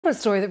A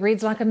story that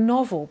reads like a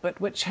novel, but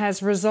which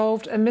has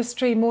resolved a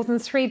mystery more than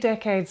 3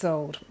 decades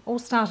old. All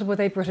started with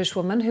a British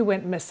woman who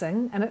went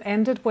missing, and it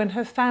ended when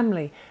her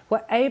family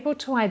were able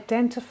to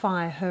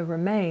identify her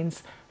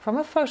remains from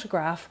a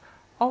photograph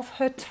of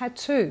her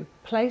tattoo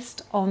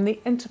placed on the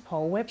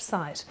Interpol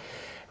website.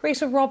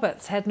 Rita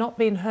Roberts had not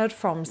been heard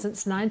from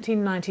since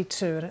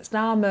 1992, and it's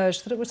now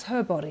emerged that it was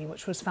her body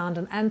which was found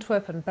in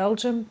Antwerp in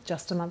Belgium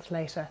just a month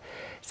later.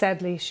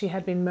 Sadly, she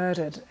had been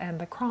murdered and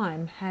the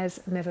crime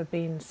has never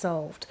been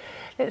solved.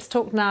 Let's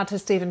talk now to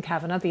Stephen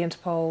Kavanagh, the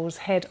Interpol's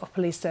head of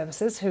police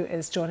services, who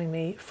is joining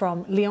me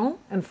from Lyon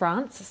in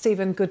France.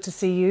 Stephen, good to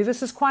see you.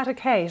 This is quite a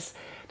case.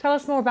 Tell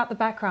us more about the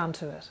background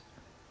to it.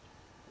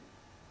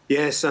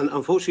 Yes, and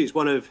unfortunately it's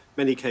one of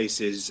many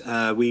cases.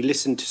 We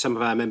listened to some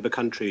of our member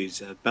countries,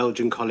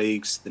 Belgian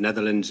colleagues, the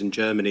Netherlands and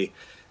Germany.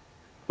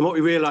 And what we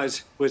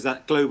realised was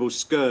that global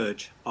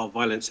scourge of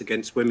violence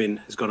against women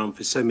has gone on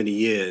for so many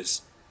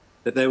years,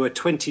 that there were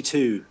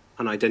 22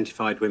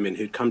 unidentified women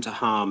who'd come to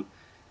harm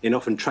in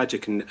often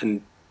tragic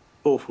and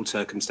awful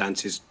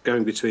circumstances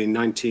going between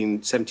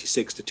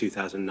 1976 to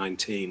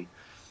 2019.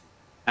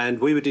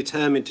 And we were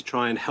determined to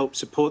try and help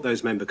support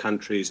those member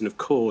countries and, of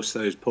course,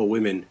 those poor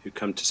women who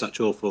come to such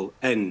awful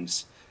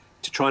ends,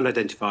 to try and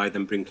identify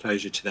them, bring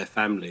closure to their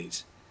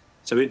families.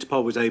 So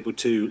Interpol was able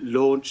to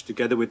launch,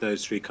 together with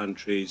those 3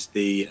 countries,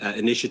 the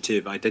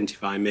initiative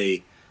Identify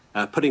Me,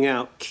 putting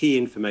out key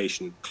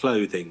information,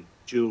 clothing,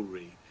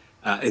 jewellery,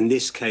 in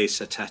this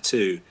case a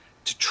tattoo,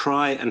 to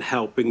try and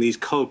help bring these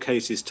cold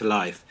cases to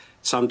life.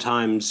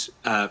 Sometimes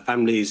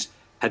families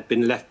had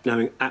been left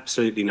knowing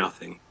absolutely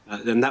nothing.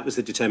 And that was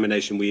the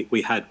determination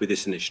we had with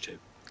this initiative.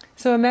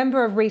 So a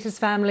member of Rita's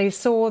family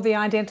saw the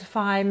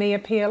Identify Me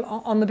appeal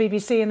on the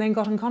BBC and then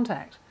got in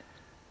contact?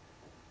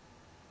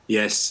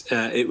 Yes,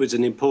 it was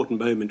an important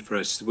moment for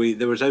us.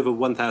 There was over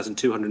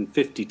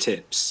 1,250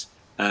 tips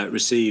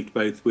received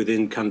both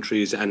within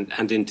countries and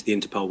into the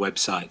Interpol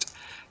website.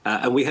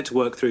 And we had to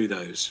work through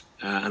those.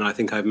 And I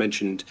think I've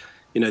mentioned,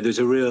 there's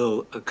a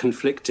real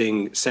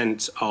conflicting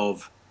sense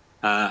of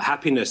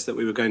happiness that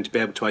we were going to be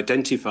able to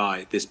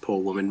identify this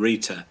poor woman,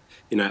 Rita,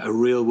 a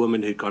real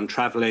woman who'd gone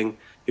travelling,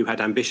 who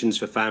had ambitions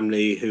for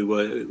family, who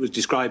was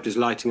described as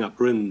lighting up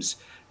rooms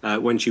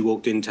when she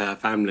walked into her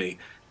family.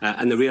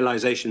 And the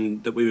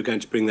realisation that we were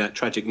going to bring that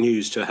tragic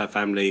news to her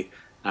family,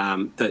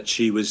 that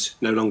she was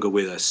no longer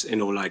with us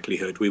in all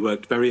likelihood. We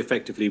worked very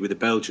effectively with the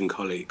Belgian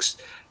colleagues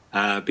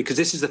because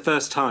this is the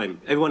first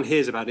time. Everyone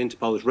hears about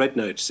Interpol's red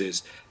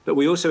notices, but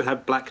we also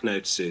have black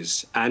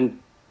notices, and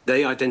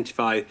they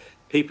identify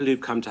people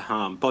who've come to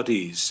harm,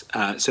 bodies,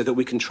 so that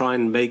we can try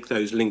and make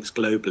those links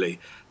globally.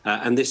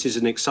 And this is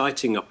an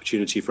exciting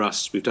opportunity for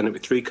us. We've done it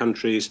with 3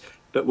 countries,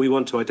 but we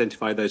want to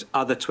identify those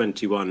other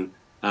 21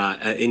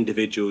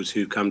 individuals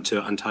who've come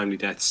to untimely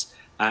deaths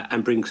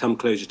and bring some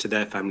closure to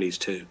their families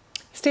too.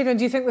 Stephen,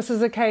 do you think this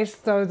is a case,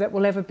 though, that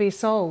will ever be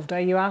solved? Are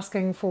you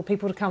asking for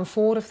people to come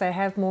forward if they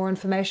have more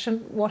information?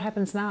 What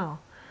happens now?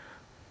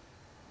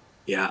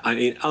 Yeah,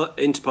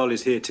 Interpol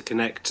is here to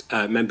connect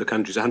member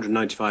countries,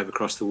 195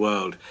 across the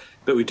world,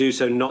 but we do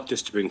so not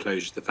just to bring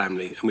closure to the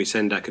family, and we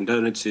send our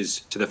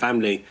condolences to the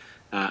family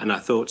and our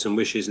thoughts and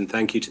wishes, and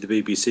thank you to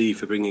the BBC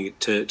for bringing it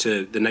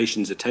to the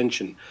nation's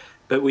attention.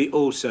 But we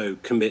also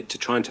commit to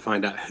trying to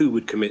find out who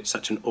would commit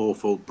such an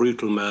awful,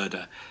 brutal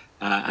murder.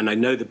 And I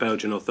know the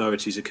Belgian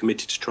authorities are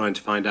committed to trying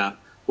to find out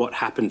what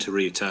happened to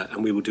Rita,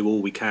 and we will do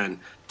all we can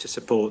to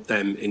support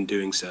them in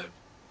doing so.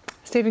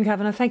 Stephen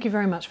Kavanagh, thank you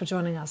very much for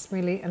joining us.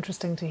 Really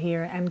interesting to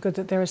hear, and good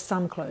that there is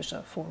some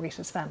closure for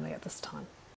Rita's family at this time.